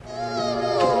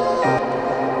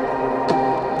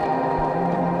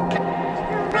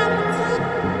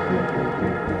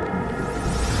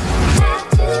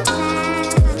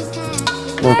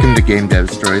Welcome to Game Dev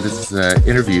Story. This is an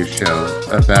interview show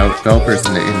about developers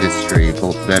in the industry,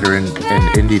 both veteran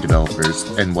and indie developers,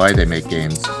 and why they make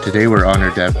games. Today we're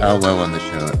honored to have Al Lowe on the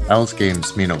show. Al's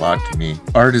games mean a lot to me.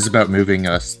 Art is about moving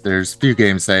us. There's few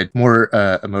games I had more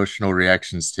emotional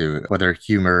reactions to, whether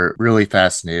humor, really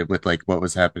fascinated with like what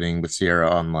was happening with Sierra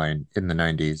Online in the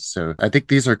 90s. So I think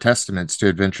these are testaments to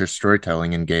adventure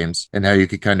storytelling in games and how you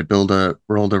could kind of build a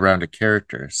world around a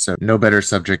character. So no better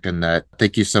subject than that.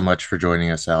 Thank you so much for joining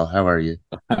us, Al. How are you?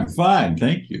 I'm fine,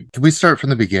 thank you. Can we start from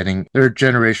the beginning? There are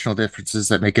generational differences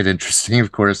that make it interesting,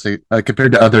 of course.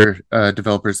 Compared to other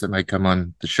developers that might come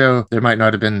on the show, there might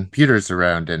not have been computers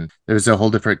around, and there's a whole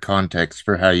different context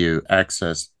for how you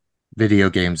access video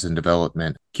games and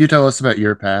development. Can you tell us about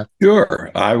your path? Sure.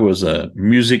 I was a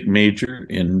music major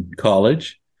in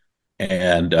college,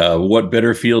 and what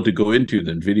better field to go into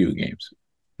than video games?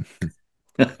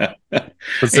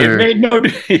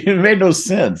 It made no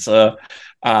sense.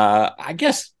 I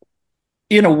guess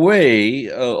in a way,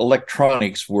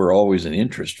 electronics were always an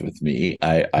interest with me.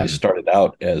 I started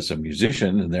out as a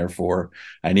musician, and therefore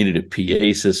I needed a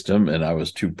PA system, and I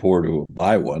was too poor to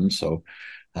buy one. So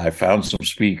I found some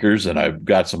speakers, and I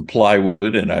got some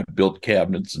plywood, and I built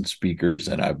cabinets and speakers,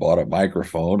 and I bought a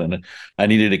microphone, and I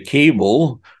needed a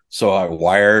cable. So I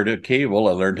wired a cable.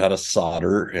 I learned how to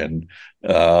solder, and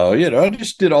I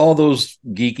just did all those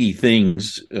geeky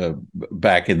things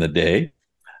back in the day.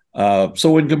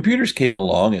 So when computers came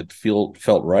along, it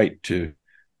felt right to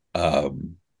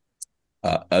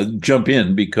jump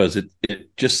in because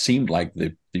it just seemed like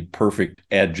the perfect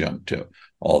adjunct to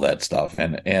all that stuff.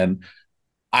 And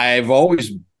I've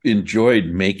always enjoyed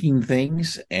making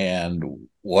things. And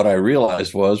what I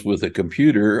realized was with a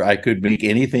computer, I could make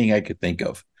anything I could think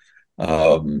of.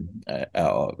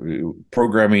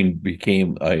 Programming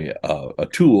became a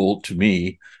tool to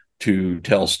me to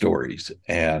tell stories,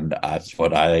 and that's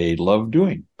what I love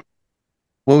doing.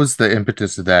 What was the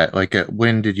impetus of that? Like,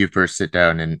 when did you first sit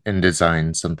down and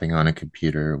design something on a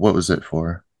computer? What was it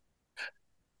for?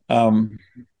 Um,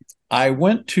 I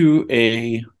went to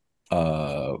a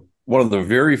one of the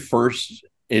very first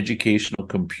educational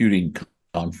computing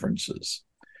conferences,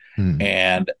 Hmm.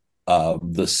 and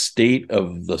the state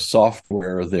of the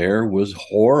software there was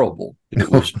horrible. It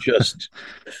was just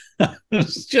it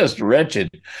was just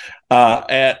wretched.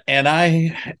 And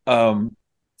I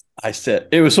said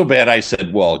it was so bad. I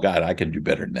said, "Well, God, I can do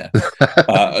better than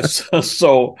that."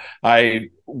 So I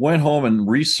went home and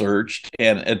researched,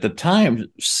 and at the time,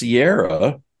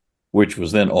 Sierra, which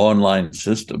was then Online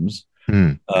Systems,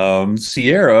 Hmm.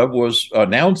 Sierra was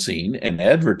announcing and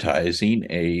advertising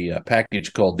a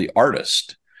package called the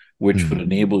Artist, which would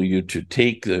Hmm. enable you to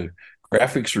take the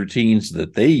graphics routines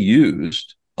that they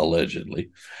used allegedly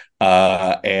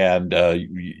and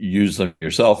use them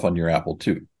yourself on your Apple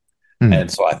II. Hmm.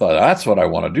 And so I thought that's what I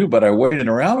want to do, but I waited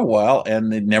around a while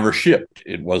and it never shipped.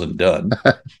 It wasn't done.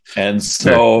 And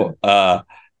Sure. so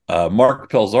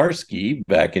Mark Pelzarski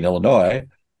back in Illinois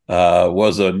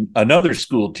was another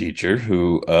school teacher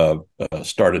who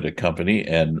started a company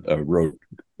and wrote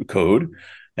code.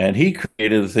 And he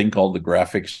created a thing called the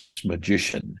Graphics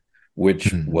Magician, which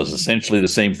Hmm. was essentially the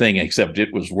same thing, except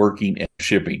it was working and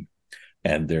shipping.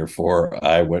 And therefore,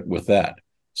 I went with that.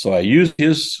 So I used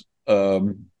his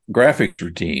graphics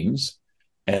routines,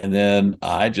 and then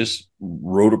I just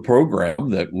wrote a program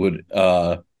that would,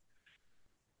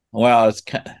 well, it's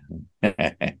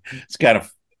kind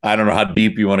of, I don't know how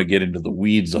deep you want to get into the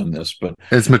weeds on this, but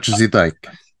As much as you'd like.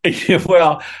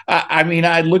 well, I mean,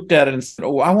 I looked at it and said,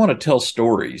 "Oh, I want to tell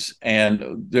stories, and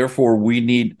therefore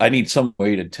I need some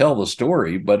way to tell the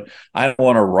story, but I don't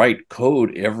want to write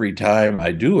code every time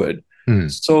I do it." Hmm.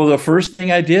 So the first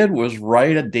thing I did was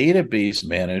write a database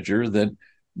manager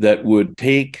that would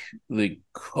take the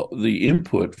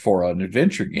input for an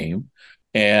adventure game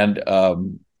and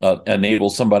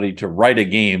enable somebody to write a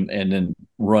game and then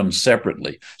run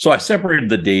separately. So I separated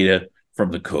the data from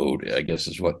the code, I guess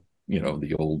is what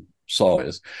the old saw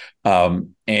is.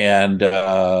 And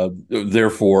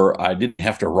therefore, I didn't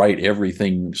have to write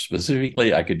everything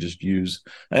specifically. I could just use,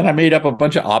 and I made up a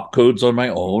bunch of opcodes on my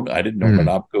own. I didn't know what an Hmm.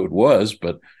 opcode was,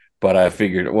 but I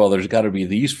figured, well, there's got to be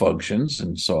these functions,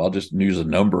 and so I'll just use a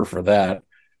number for that.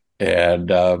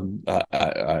 And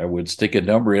I would stick a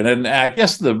number in. And I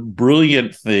guess the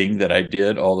brilliant thing that I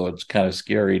did, although it's kind of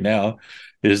scary now,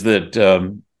 is that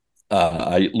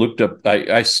I looked up,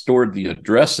 I stored the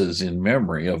addresses in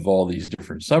memory of all these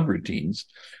different subroutines.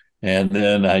 And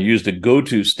then I used a go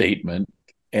to statement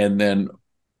and then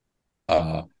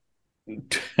uh,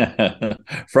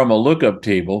 from a lookup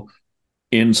table,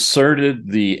 inserted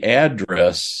the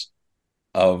address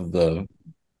of the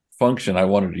function I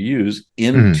wanted to use Mm.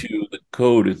 into the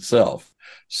code itself. Oh,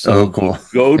 So the cool.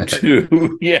 go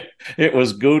to, yeah, it was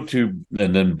go to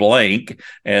and then blank,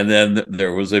 and then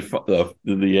there was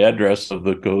the address of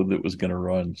the code that was going to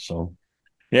run. So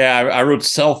yeah, I wrote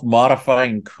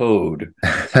self-modifying code.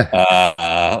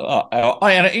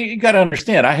 And you got to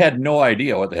understand, I had no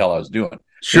idea what the hell I was doing. It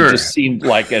just Sure. seemed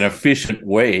like an efficient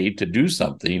way to do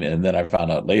something, and then I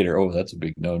found out later, oh, that's a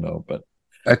big no-no. But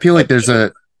I feel like that's there's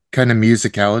a kind of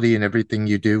musicality in everything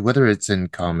you do, whether it's in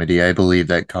comedy. I believe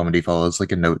that comedy follows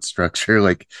like a note structure,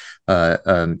 like a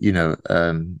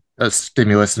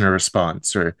stimulus and a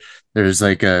response, or there's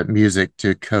like a music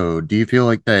to code. Do you feel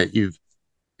like that you've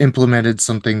implemented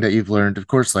something that you've learned? Of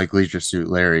course, like Leisure Suit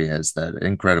Larry has that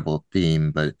incredible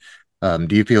theme, but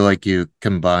do you feel like you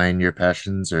combine your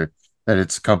passions or that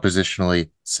it's compositionally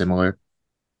similar?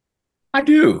 I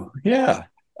do, yeah.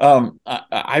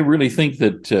 I really think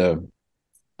that.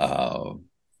 Uh,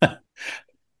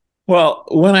 well,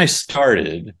 when I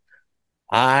started,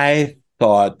 I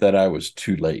thought that I was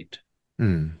too late.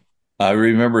 Mm. I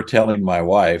remember telling my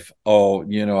wife, "Oh,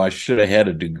 I should have had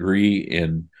a degree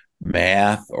in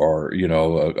math, or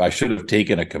I should have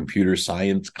taken a computer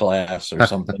science class or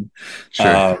something."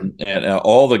 Sure. And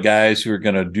all the guys who are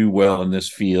going to do well in this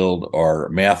field are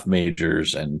math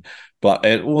majors,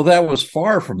 well, that was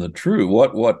far from the truth.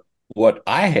 What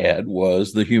I had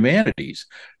was the humanities.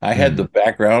 I had the Mm.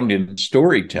 background in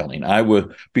storytelling.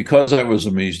 Because I was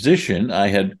a musician, I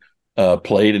had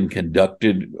played and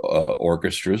conducted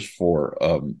orchestras for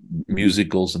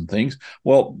musicals and things.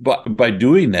 Well, by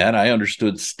doing that, I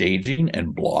understood staging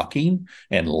and blocking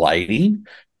and lighting,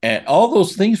 and all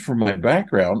those things from my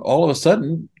background. All of a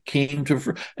sudden, came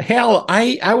to hell.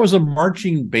 I was a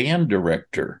marching band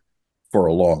director for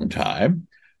a long time.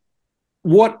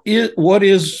 What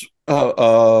is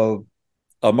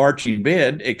a marching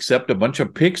band except a bunch of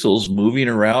pixels moving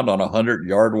around on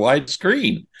 100-yard wide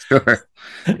screen? Sure.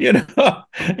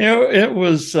 It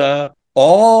was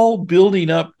all building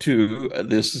up to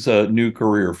this new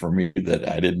career for me that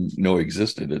I didn't know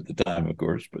existed at the time, of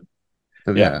course. But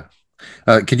Oh, yeah.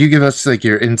 yeah. Could you give us like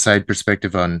your inside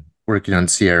perspective on working on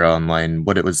Sierra Online,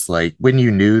 what it was like when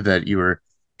you knew that you were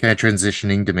kind of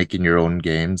transitioning to making your own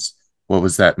games? What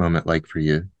was that moment like for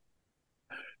you?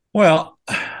 Well,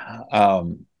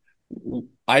 um,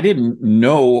 I didn't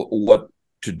know what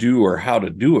to do or how to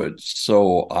do it,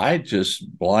 so I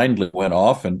just blindly went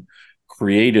off and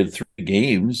created 3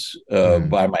 games Mm.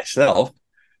 by myself,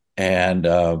 and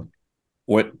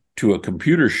went to a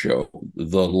computer show,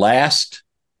 the last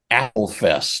Apple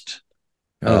Fest,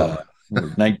 uh,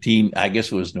 Oh, 19, I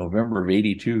guess it was November of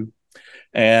 '82.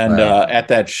 And wow. at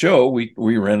that show, we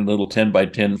rented a little 10 by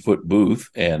 10 foot booth,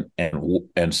 and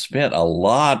spent a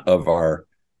lot of our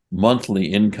monthly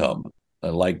income,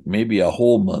 like maybe a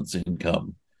whole month's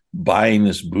income, buying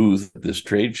this booth at this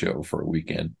trade show for a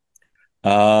weekend,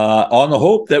 on the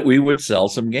hope that we would sell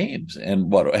some games.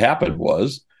 And what happened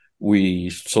was we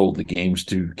sold the games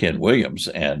to Ken Williams,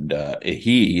 and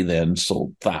he then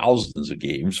sold thousands of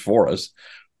games for us.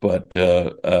 But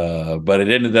it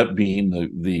ended up being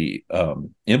the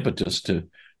impetus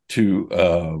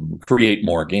to create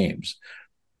more games.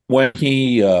 When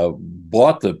he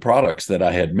bought the products that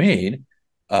I had made,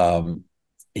 um,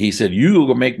 he said,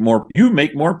 You make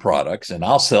more products, and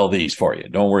I'll sell these for you.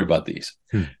 Don't worry about these."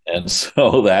 Hmm. And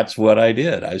so that's what I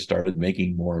did. I started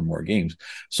making more and more games.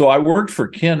 So I worked for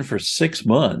Ken for 6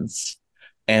 months,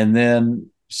 and then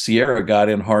Sierra got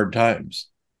in hard times,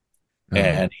 Oh,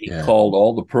 and he yeah. called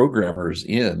all the programmers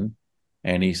in,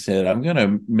 and he said, "I'm going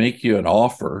to make you an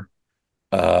offer.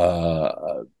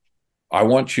 Uh, I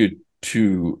want you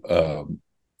to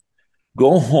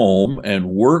go home and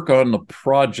work on the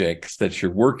projects that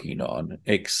you're working on,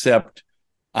 except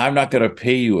I'm not going to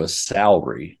pay you a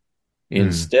salary. Mm.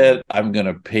 Instead, I'm going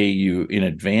to pay you in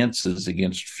advances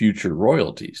against future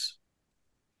royalties."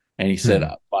 And he said,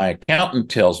 Hmm. "My accountant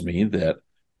tells me that,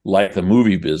 like the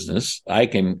movie business, I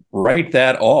can write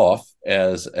that off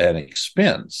as an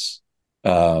expense.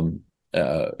 Um,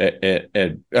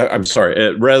 I'm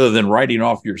sorry, rather than writing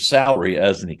off your salary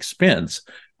as an expense,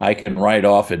 I can write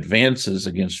off advances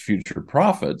against future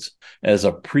profits as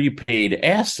a prepaid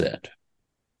asset,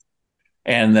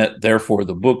 and that therefore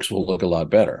the books will look a lot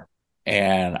better."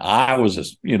 And I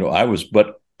was, I was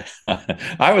but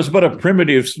I was but a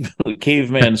primitive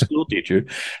caveman school teacher,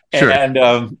 Sure. and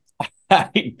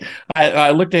I,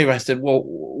 I looked at him. I said,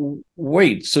 "Well,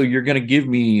 wait. So you're going to give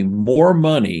me more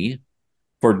money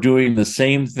for doing the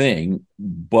same thing,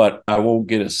 but I won't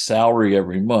get a salary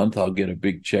every month. I'll get a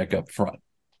big check up front."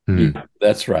 Hmm. "Yeah,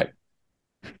 that's right."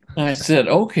 I said,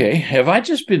 "Okay. Have I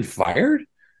just been fired?"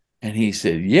 And he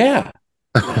said, yeah.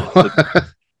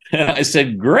 And I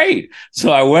said, great.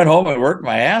 So I went home and worked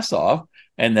my ass off.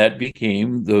 And that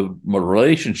became the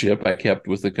relationship I kept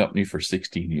with the company for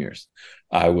 16 years.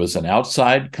 I was an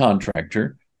outside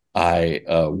contractor. I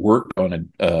worked on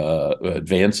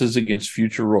advances against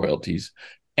future royalties.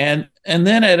 And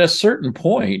then at a certain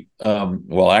point,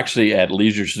 well, actually at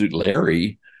Leisure Suit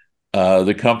Larry,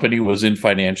 the company was in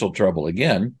financial trouble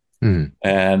again.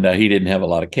 And he didn't have a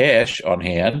lot of cash on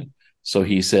hand. So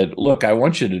he said, look, I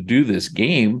want you to do this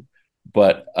game,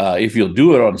 but if you'll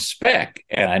do it on spec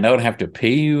and I don't have to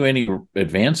pay you any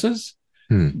advances,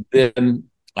 then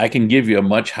I can give you a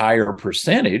much higher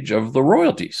percentage of the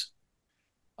royalties.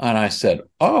 And I said,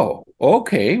 oh,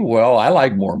 okay, well, I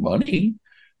like more money.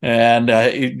 And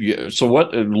so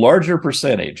what, a larger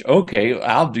percentage? Okay,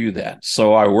 I'll do that.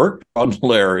 So I worked on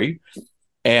Larry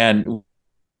and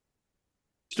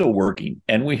still working,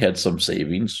 and we had some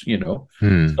savings, you know.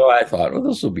 So I thought, well,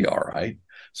 this will be all right.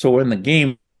 So when the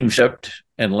game shipped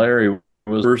and Larry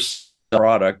was the first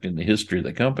product in the history of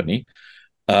the company,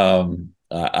 I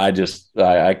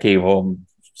came home,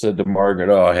 said to Margaret,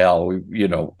 oh hell,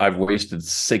 I've wasted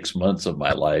 6 months of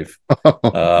my life.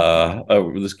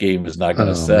 This game is not going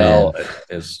to sell. Man.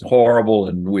 It's horrible,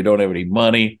 and we don't have any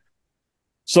money.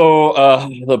 So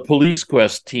the Police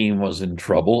Quest team was in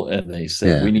trouble, and they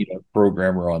said, we need a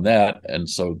programmer on that. And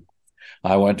so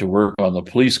I went to work on the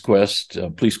Police Quest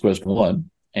 1,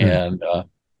 and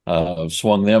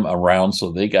swung them around. So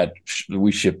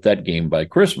we shipped that game by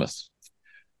Christmas.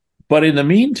 But in the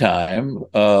meantime,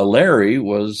 Larry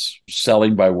was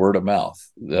selling by word of mouth.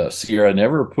 Sierra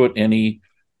never put any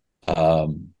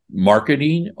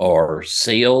marketing or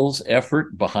sales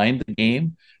effort behind the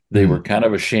game. They were kind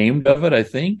of ashamed of it, I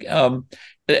think.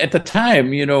 At the time,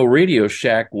 Radio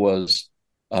Shack was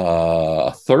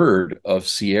a third of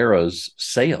Sierra's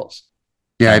sales.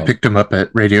 Yeah, I picked them up at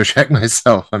Radio Shack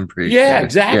myself, I'm pretty sure. Yeah,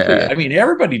 exactly. Yeah. I mean,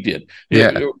 everybody did.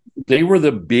 Yeah. They were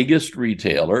the biggest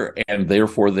retailer, and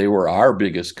therefore they were our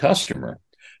biggest customer.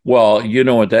 Well, you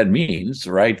know what that means,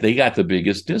 right? They got the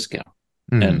biggest discount.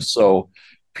 And so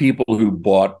people who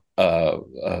bought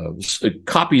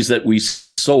copies that we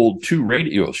sold to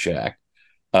Radio Shack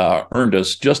earned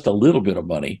us just a little bit of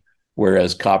money,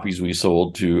 whereas copies we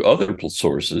sold to other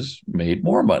sources made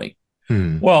more money.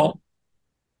 Well,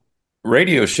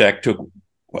 Radio Shack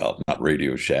not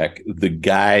Radio Shack, the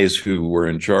guys who were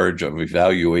in charge of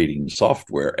evaluating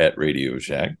software at Radio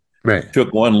Shack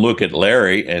took one look at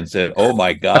Larry and said, oh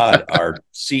my God, our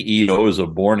CEO is a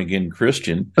born-again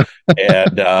Christian,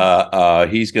 and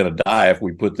he's going to die if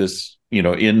we put this,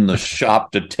 in the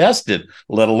shop to test it,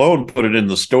 let alone put it in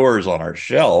the stores on our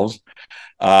shelves.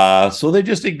 So they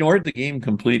just ignored the game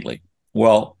completely.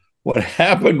 Well, what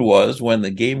happened was when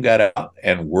the game got out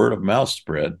and word of mouth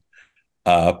spread,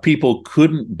 people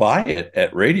couldn't buy it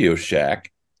at Radio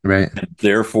Shack, and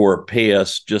therefore pay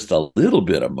us just a little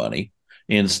bit of money.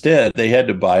 Instead, they had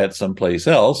to buy it someplace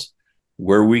else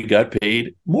where we got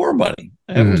paid more money.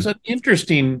 It was an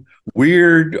interesting,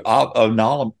 weird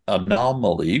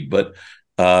anomaly, but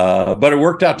it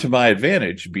worked out to my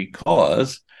advantage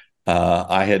because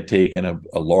I had taken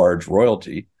a large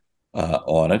royalty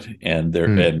on it, and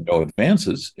there had no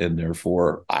advances, and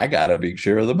therefore I got a big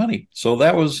share of the money. So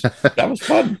that was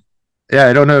fun. Yeah,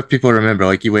 I don't know if people remember,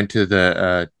 like you went to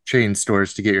the chain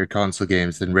stores to get your console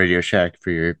games and Radio Shack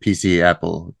for your PC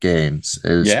Apple games.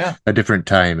 It was a different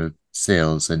time of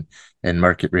sales and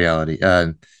market reality.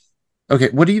 Okay,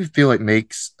 what do you feel like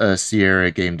makes a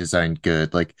Sierra game design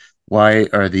good? Like, why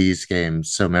are these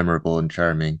games so memorable and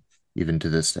charming even to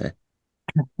this day?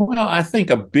 Well, I think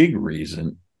a big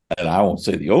reason, and I won't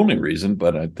say the only reason,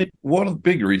 but I think one of the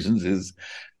big reasons is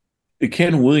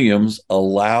Ken Williams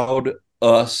allowed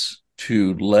us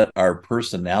to let our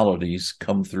personalities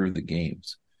come through the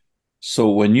games.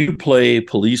 So when you play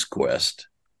Police Quest,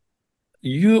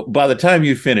 by the time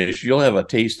you finish, you'll have a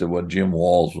taste of what Jim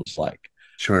Walls was like.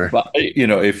 Sure. But,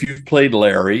 if you've played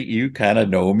Larry, you kind of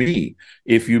know me.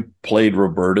 If you played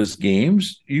Roberta's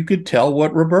games, you could tell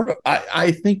what Roberta.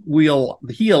 I think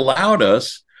he allowed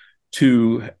us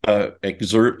to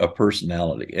exert a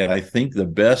personality, and I think the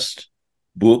best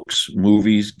books,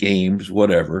 movies, games,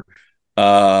 whatever,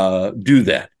 do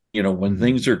that. When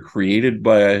things are created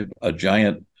by a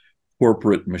giant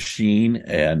corporate machine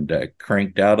and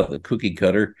cranked out of the cookie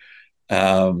cutter,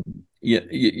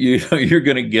 you're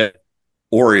going to get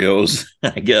Oreos,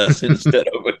 I guess, instead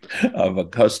of a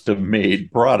custom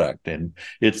made product, and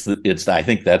I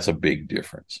think that's a big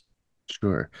difference.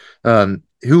 Sure.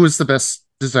 Who was the best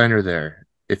designer there,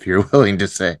 if you're willing to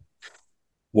say?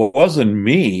 Well, it wasn't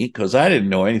me, because I didn't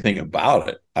know anything about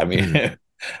it. I mean,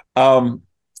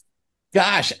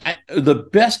 Gosh, the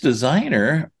best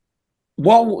designer.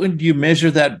 Well, do you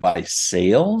measure that by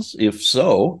sales? If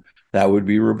so, that would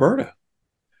be Roberta.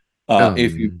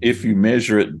 If you Um,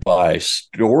 measure it by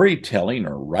storytelling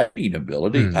or writing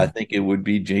ability, I hmm. think it would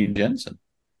be Jane Jensen.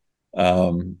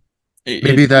 Um,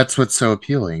 Maybe it that's what's so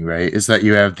appealing, right? Is that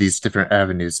you have these different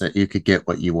avenues that you could get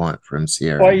what you want from well,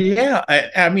 Sierra. yeah.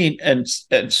 I mean, and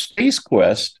Space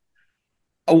Quest.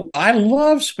 Oh, I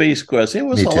love Space Quest. It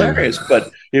was Me too. hilarious.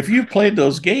 But if you played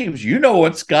those games, you know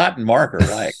what Scott and Mark are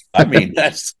like. I mean,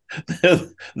 that's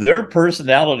their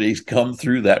personalities come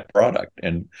through that product,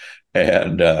 and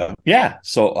yeah.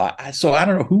 So I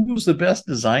don't know who was the best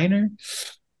designer.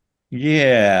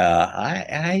 Yeah,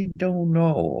 I don't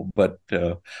know, but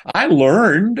I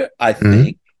learned. I Mhm.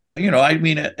 think I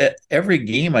mean, at every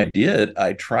game I did,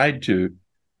 I tried to.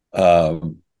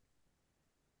 Um,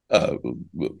 uh,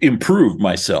 improve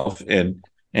myself and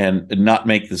not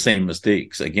make the same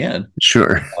mistakes again.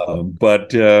 Sure.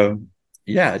 But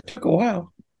yeah, it took a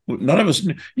while. None of us.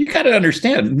 You got to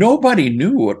understand. Nobody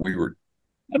knew what we were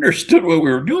understood what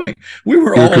we were doing. We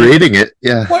were You were all in the creating it.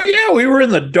 Yeah. well, yeah, we were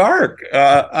in the dark.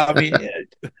 I mean,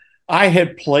 I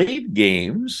had played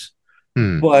games,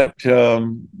 Hmm. but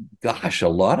gosh, a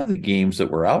lot of the games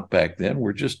that were out back then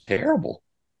were just terrible.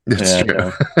 That's And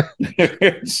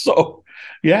true. so,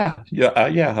 yeah.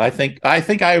 I think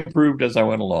I improved as I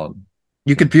went along.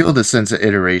 You can feel the sense of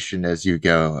iteration as you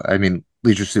go. I mean,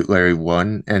 Leisure Suit Larry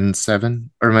 1 and 7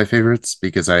 are my favorites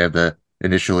because I have the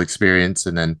initial experience,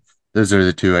 and then those are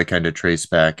the two I kind of trace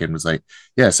back and was like,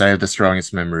 yes, I have the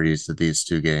strongest memories of these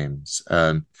two games.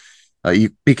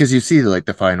 Because you see like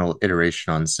the final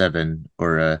iteration on 7,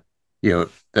 or you know,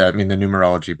 I mean the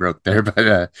numerology broke there,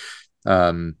 but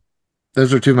um,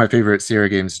 those are two of my favorite Sierra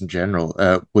games in general.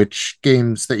 Which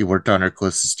games that you worked on are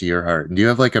closest to your heart? And do you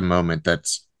have like a moment that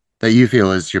you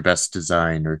feel is your best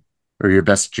design, or your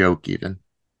best joke even?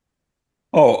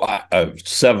 Oh,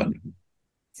 seven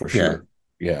for Yeah, sure.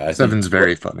 Yeah, I think. seven's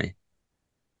very funny.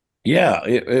 Yeah,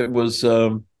 it was.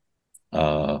 Uh,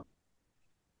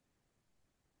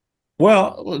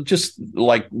 well, just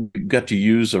like we got to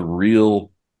use a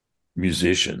real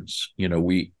musicians.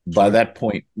 We by Sure. that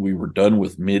point we were done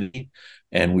with MIDI,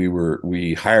 and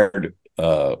we hired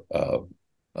uh,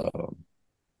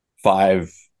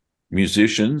 five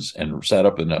musicians and sat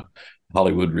up in a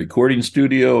Hollywood recording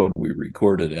studio, and we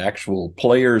recorded actual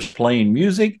players playing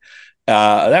music.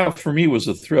 That for me was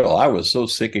a thrill. I was so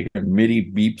sick of hearing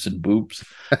MIDI beeps and boops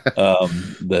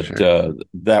that Sure.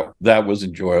 that was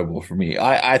enjoyable for me.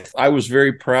 I was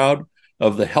very proud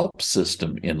of the help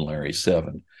system in Larry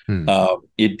Seven. Hmm.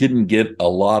 It didn't get a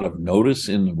lot of notice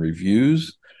in the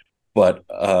reviews, but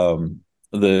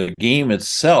the game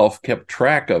itself kept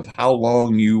track of how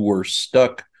long you were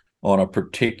stuck on a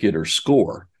particular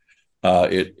score.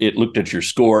 It looked at your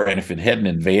score, and if it hadn't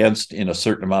advanced in a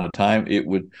certain amount of time, it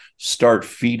would start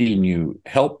feeding you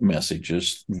help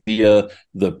messages via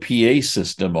the PA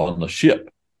system on the ship,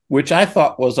 which I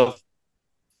thought was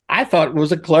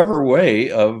a clever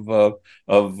way of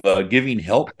giving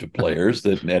help to players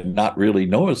that and not really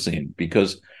noticing,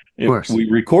 because Of course. we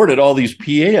recorded all these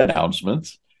PA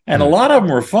announcements, and a Hmm. lot of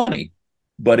them were funny,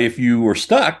 but if you were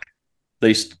stuck,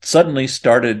 they suddenly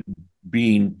started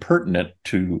being pertinent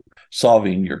to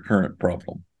solving your current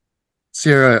problem.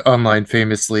 Sierra Online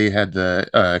famously had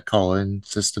the call-in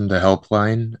system, the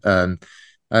helpline.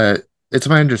 Uh, it's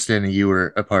my understanding you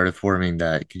were a part of forming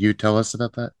that. Could you tell us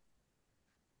about that?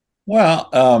 Well,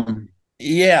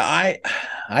 yeah,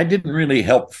 I didn't really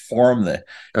help form the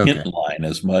hint Okay. line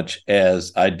as much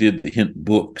as I did the hint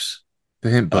books. The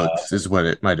hint Uh, books is what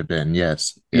it might have been.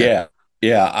 Yes. Yeah. yeah,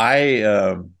 yeah,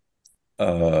 I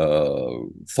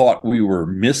thought we were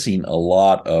missing a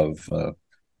lot of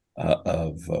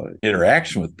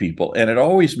interaction with people, and it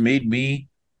always made me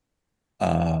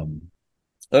um,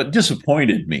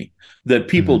 disappointed me that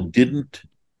people Hmm. didn't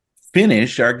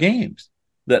finish our games,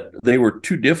 that they were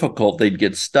too difficult. They'd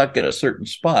get stuck at a certain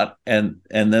spot, and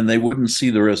then they wouldn't see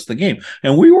the rest of the game.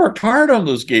 And we worked hard on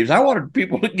those games. I wanted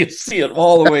people to get see it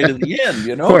all the way to the end,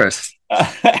 Of course.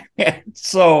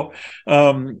 so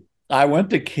I went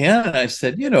to Ken and I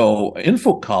said,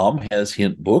 Infocom has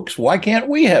hint books. Why can't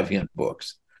we have hint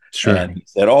books? Sure. And he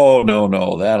said, "Oh,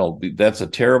 no, that's a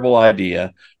terrible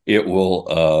idea. It will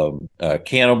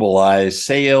cannibalize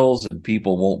sales, and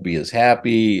people won't be as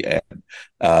happy. And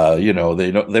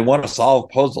they want to solve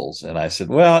puzzles." And I said,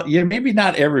 "Well, yeah, maybe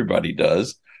not everybody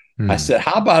does." I Hmm. said,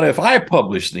 "How about if I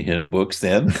publish the hint books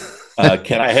then?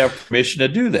 Can I have permission to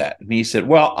do that?" And he said,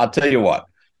 "Well, I'll tell you what.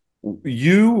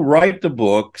 You write the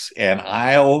books, and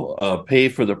I'll pay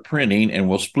for the printing, and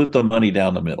we'll split the money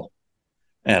down the middle."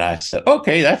 And I said,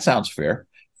 okay, that sounds fair.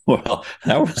 Well,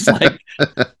 that was like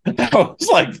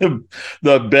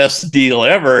the best deal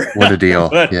ever. What a deal.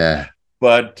 but Yeah.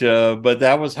 but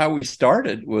that was how we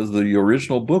started. Was the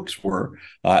original books were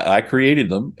I created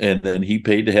them, and then he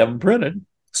paid to have them printed.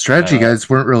 Strategy Uh, guides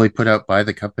weren't really put out by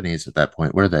the companies at that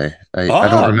point, were they? I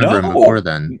don't remember them before no,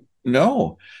 then.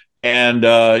 no, and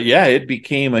yeah, it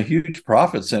became a huge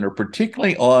profit center,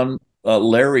 particularly on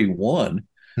Larry One,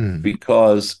 Hmm.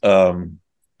 because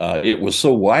it was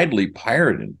so widely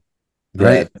pirated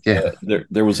Right. that Yeah.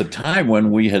 there was a time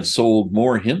when we had sold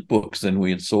more hint books than we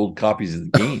had sold copies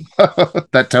of the game.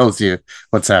 That tells you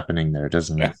what's happening there,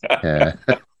 doesn't it? Yeah.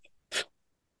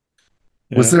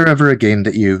 Was Yeah. there ever a game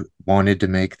that you wanted to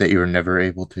make that you were never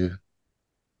able to?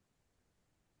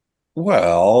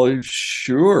 Well,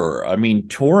 sure. I mean,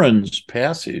 Torrens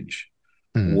Passage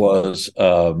Hmm. was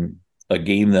a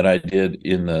game that I did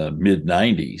in the mid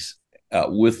 90s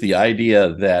with the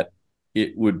idea that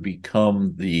it would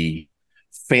become the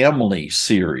family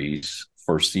series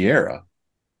for Sierra.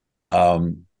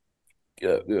 Um,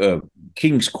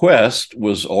 King's Quest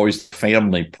was always the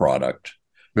family product,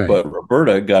 Right. but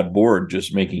Roberta got bored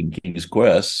just making King's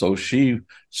Quest, so she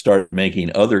started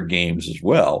making other games as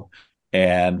well,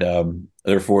 and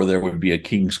therefore there would be a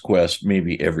King's Quest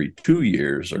maybe every 2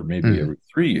 years or maybe Hmm. every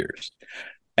 3 years.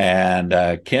 And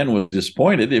Ken was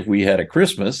disappointed if we had a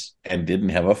Christmas and didn't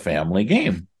have a family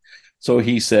game. So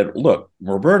he said, "Look,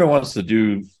 Roberta wants to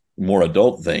do more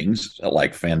adult things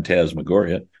like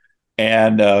Phantasmagoria,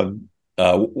 and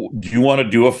do you want to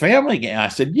do a family game?" I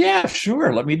said, "Yeah,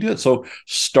 sure, let me do it." So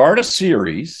start a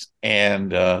series,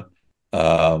 and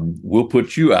we'll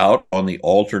put you out on the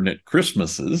alternate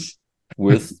Christmases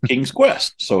with King's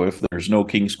Quest. So if there's no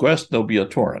King's Quest, there'll be a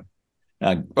torrent.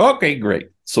 Okay, great.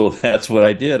 So that's what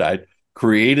I did. I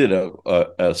created a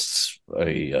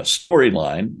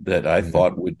storyline that I Hmm.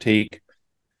 thought would take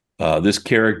this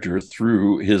character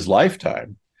through his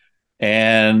lifetime.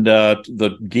 And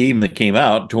the game that came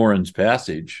out, Torrens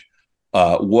Passage,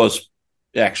 was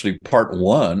actually part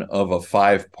one of a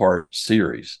 5-part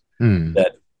series. Hmm.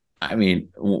 That, I mean,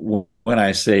 when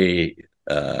I say,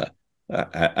 let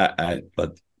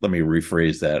me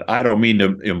rephrase that. I don't mean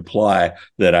to imply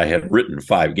that I had written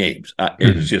 5 games. Hmm.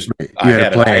 It's just Right. I You had a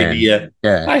had an plan. idea,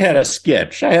 Yeah. I had a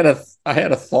sketch, I had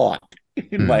a thought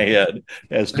in my Hmm. head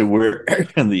as to where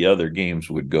the other games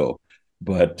would go.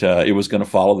 But it was going to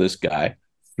follow this guy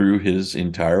through his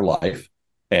entire life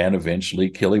and eventually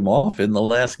kill him off in the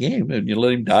last game, and you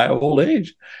let him die of old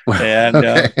age. Well, And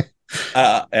okay.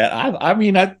 I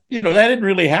mean, that didn't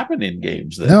really happen in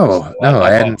games then. So No, no, I I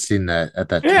thought, hadn't seen that at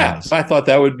that yeah, time. so I thought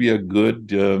that would be a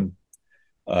good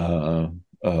uh,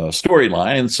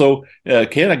 storyline, and so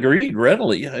Ken agreed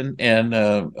readily, and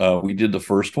we did the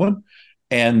first one,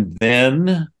 and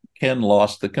then Ken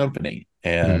lost the company,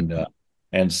 and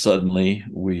Hmm. suddenly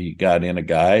we got in a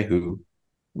guy who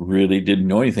really didn't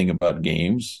know anything about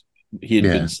games. He had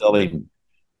been Yeah, selling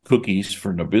cookies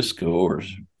for Nabisco or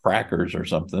crackers or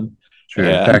something, sure.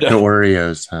 and Back to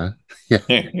Oreos, huh?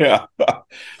 Yeah. yeah,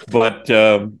 but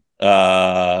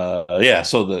yeah,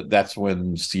 so that's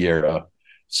when Sierra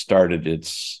started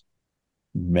its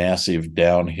massive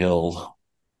downhill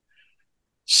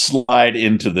slide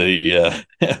into the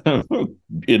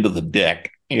into the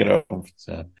deck,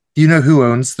 So Do you know who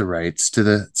owns the rights to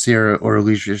the Sierra or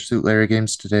Leisure Suit Larry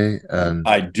games today?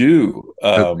 I do.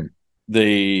 Okay.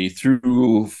 They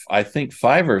through I think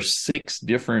 5 or 6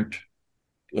 different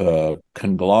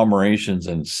conglomerations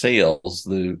and sales,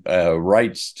 the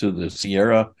rights to the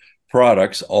Sierra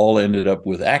products all ended up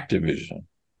with Activision,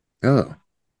 Oh,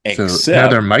 so now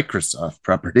they're except, Microsoft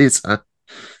properties, huh?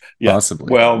 yeah,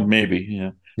 Possibly. well, maybe,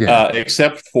 yeah, Yeah.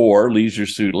 except for Leisure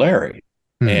Suit Larry.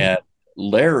 Hmm. And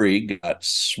Larry got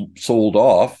sold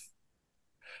off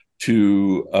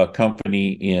to a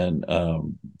company in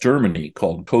Germany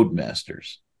called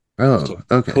Codemasters. Oh, So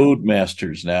okay.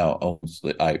 Codemasters now owns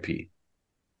the IP,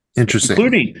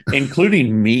 Interesting.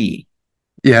 including me,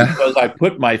 Yeah. because I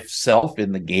put myself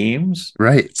in the games.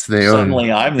 Right. So they own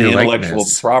Suddenly, I'm your the intellectual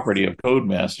likeness. property of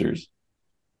Codemasters.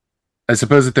 I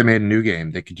suppose if they made a new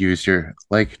game, they could use your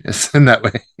likeness in that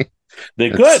way. They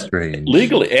That's could strange.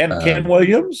 legally, and Ken Um,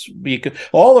 Williams, because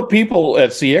all the people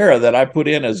at Sierra that I put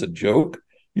in as a joke,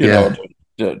 yeah.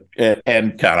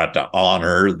 and kind of to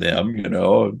honor them,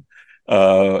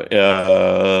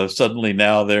 suddenly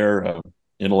now they're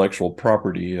intellectual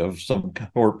property of some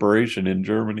corporation in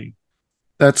Germany.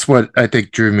 That's what I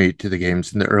think drew me to the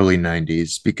games in the early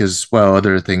 90s because while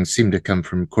other things seemed to come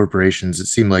from corporations, it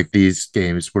seemed like these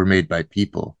games were made by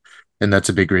people. And that's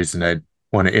a big reason I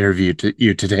want to interview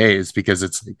you today is because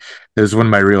it was one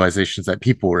of my realizations that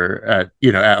people were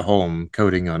at home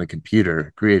coding on a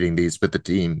computer, creating these with the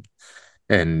team,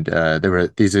 and there were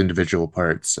these individual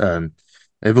parts.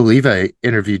 I believe I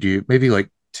interviewed you maybe like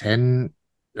 10,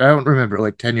 I don't remember,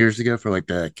 like 10 years ago for like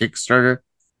the Kickstarter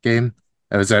game.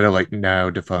 I was at a like now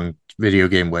defunct video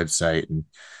game website, and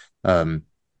um,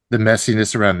 the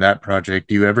messiness around that project.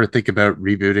 Do you ever think about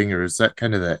rebooting, or is that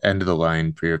kind of the end of the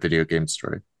line for your video game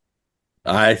story?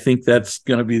 I think that's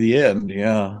going to be the end.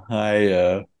 Yeah,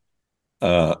 I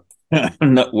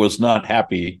was not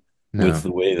happy with No.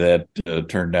 the way that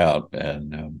turned out,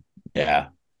 and yeah,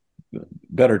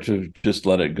 better to just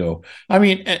let it go. I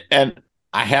mean, and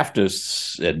I have to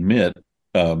admit,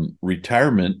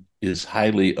 retirement is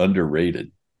highly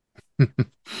underrated.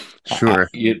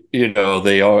 Sure.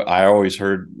 I always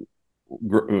heard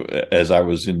as I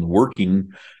was in the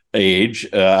working age,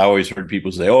 I always heard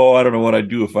people say, "Oh, I don't know what I'd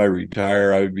do if I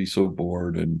retire. I would be so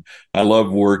bored, and I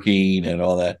love working and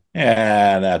all that."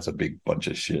 That's a big bunch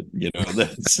of shit.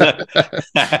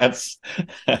 That's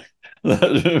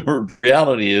the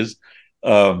reality is.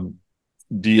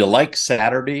 Do you like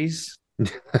Saturdays?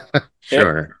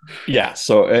 It, Sure. yeah.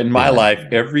 So in my Yeah. life,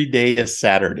 every day is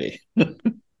Saturday.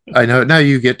 I know now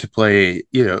you get to play,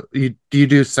 you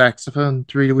do saxophone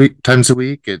times a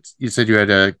week? You said you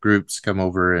had groups come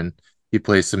over and you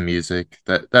play some music.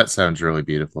 That sounds really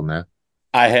beautiful now.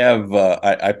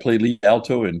 I play lead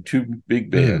alto in two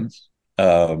big Mm, bands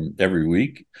every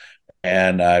week,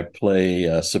 and I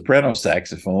play soprano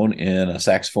saxophone in a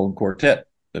saxophone quartet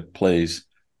that plays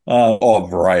all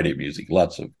variety of music,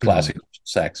 lots of mm. classical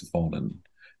saxophone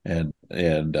and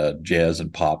jazz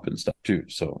and pop and stuff too.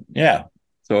 So yeah,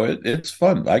 so it's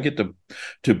fun. I get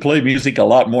to play music a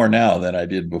lot more now than I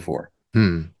did before.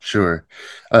 Sure.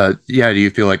 Yeah, do you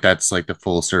feel like that's like the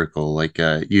full circle? Like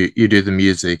you do the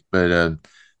music, but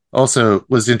also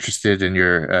was interested in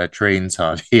your trains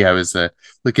hobby. I was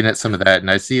looking at some of that,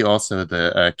 and I see also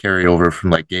the carryover from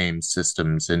like game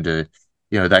systems into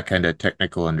that kind of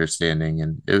technical understanding,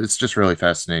 and it was just really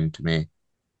fascinating to me.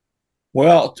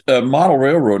 Well, model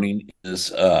railroading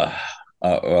is a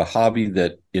hobby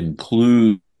that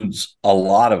includes a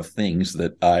lot of things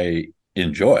that I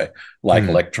enjoy, like Hmm,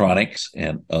 electronics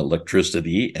and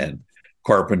electricity and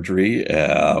carpentry,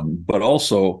 but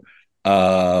also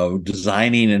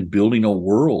designing and building a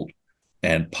world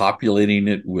and populating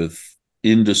it with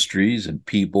industries and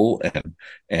people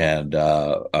and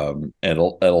it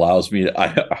allows me to,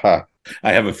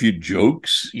 I have a few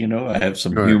jokes, I have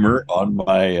some sure. humor on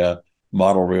my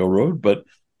model railroad,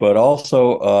 but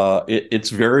also it's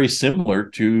very similar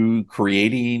to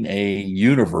creating a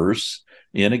universe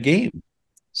in a game.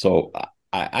 So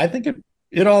I think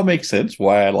it all makes sense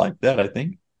why I like that. I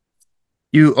think.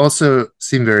 You also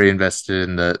seem very invested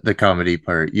in the comedy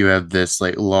part. You have this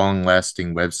like long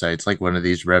lasting website. It's like one of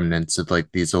these remnants of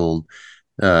like these old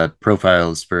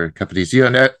profiles for companies.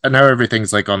 And now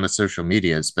everything's like on the social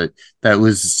medias, but that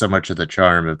loses so much of the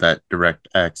charm of that direct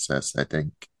access, I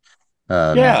think.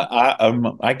 Um, Yeah,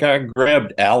 I got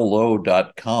grabbed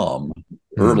allow.com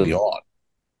early hmm, on,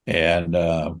 and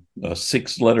a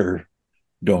six-letter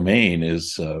domain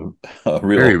is a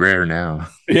very real rare now.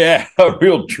 yeah a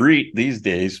real treat these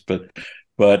days. But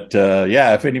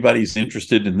yeah, if anybody's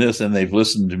interested in this and they've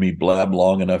listened to me blab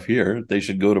long enough here, they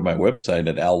should go to my website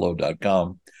at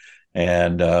allow.com,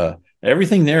 and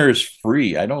everything there is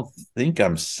free. I don't think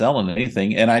I'm selling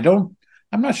anything, and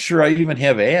I'm not sure I even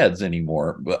have ads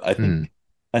anymore, but Hmm.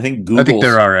 I think I think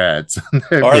there Google's are ads on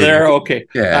there, are maybe. there? Okay.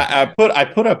 Yeah. I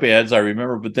put up ads, I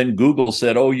remember, but then Google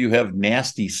said, "Oh, you have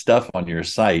nasty stuff on your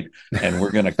site, and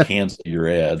we're going to cancel your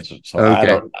ads." So I Okay.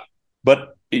 don't.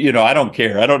 But I don't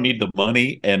care. I don't need the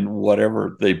money, and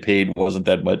whatever they paid wasn't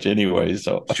that much anyway.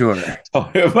 So, Sure. so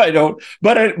if I don't,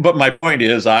 but my point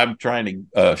is, I'm trying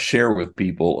to share with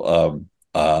people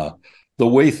the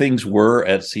way things were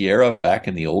at Sierra back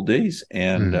in the old days,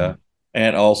 Hmm.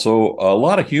 and also a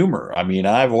lot of humor. I mean,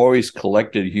 I've always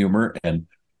collected humor and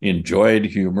enjoyed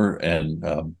humor. And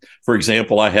for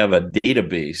example, I have a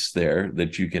database there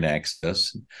that you can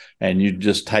access, and you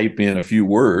just type in a few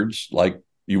words like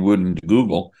you would in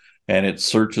Google, and it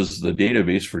searches the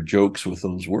database for jokes with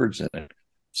those words in it.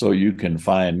 So you can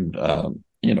find,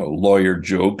 lawyer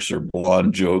jokes or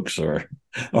blonde jokes or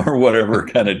whatever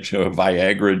kind of joke,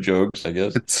 Viagra jokes, I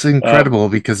guess. It's Uh, incredible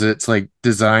because it's like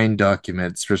design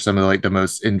documents for some of like the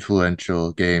most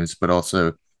influential games, but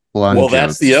also blonde Well,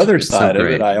 that's the jokes. other It's so side of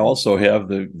it. great. I also have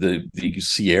the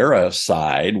Sierra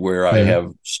side where I Mm,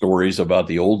 have stories about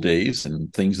the old days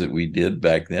and things that we did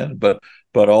back then, but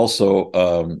also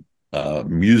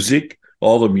music.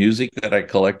 all the music that I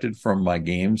collected from my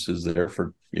games is there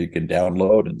for you can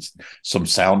download, and some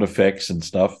sound effects and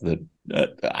stuff that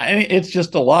it's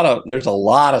just there's a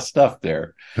lot of stuff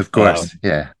there. Of Um, course,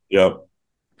 yeah. yep.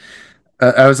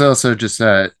 I was also just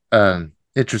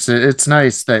interested. It's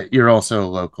nice that you're also a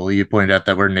local. You pointed out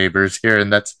that we're neighbors here,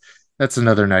 and that's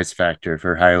another nice factor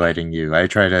for highlighting you. I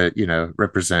try to,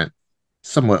 represent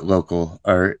somewhat local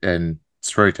art and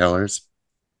storytellers.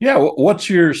 Yeah. What's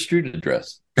your street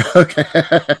address? Okay.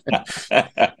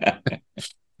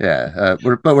 Yeah,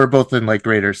 we're both in like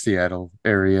greater Seattle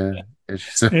area.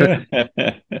 So,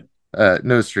 Yeah.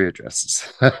 no street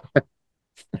addresses.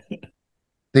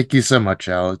 Thank you so much,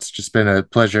 Al. It's just been a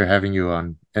pleasure having you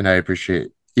on, and I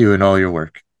appreciate you and all your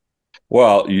work.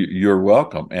 Well, you're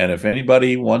welcome. And if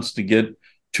anybody wants to get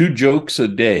 2 jokes a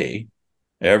day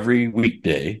every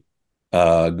weekday,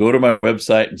 go to my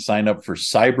website and sign up for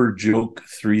Cyber Joke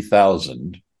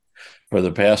 3000. For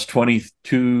the past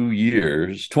 22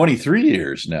 years, 23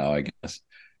 years now, I guess.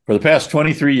 For the past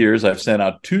 23 years, I've sent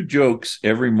out 2 jokes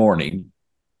every morning,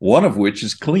 one of which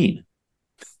is clean.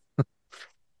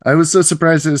 I was so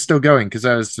surprised it was still going because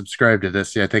I was subscribed to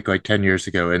this, yeah, I think like 10 years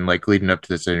ago. And like leading up to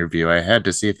this interview, I had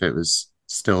to see if it was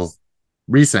still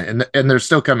recent. And they're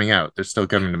still coming out. They're still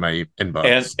coming to my And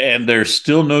inbox. and there's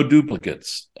still no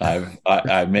duplicates.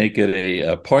 I make it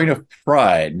a point of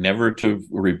pride never to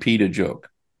repeat a joke.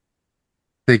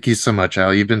 Thank you so much,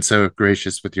 Al. You've been so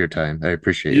gracious with your time. I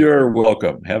appreciate it. You're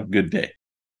welcome. Have a good day.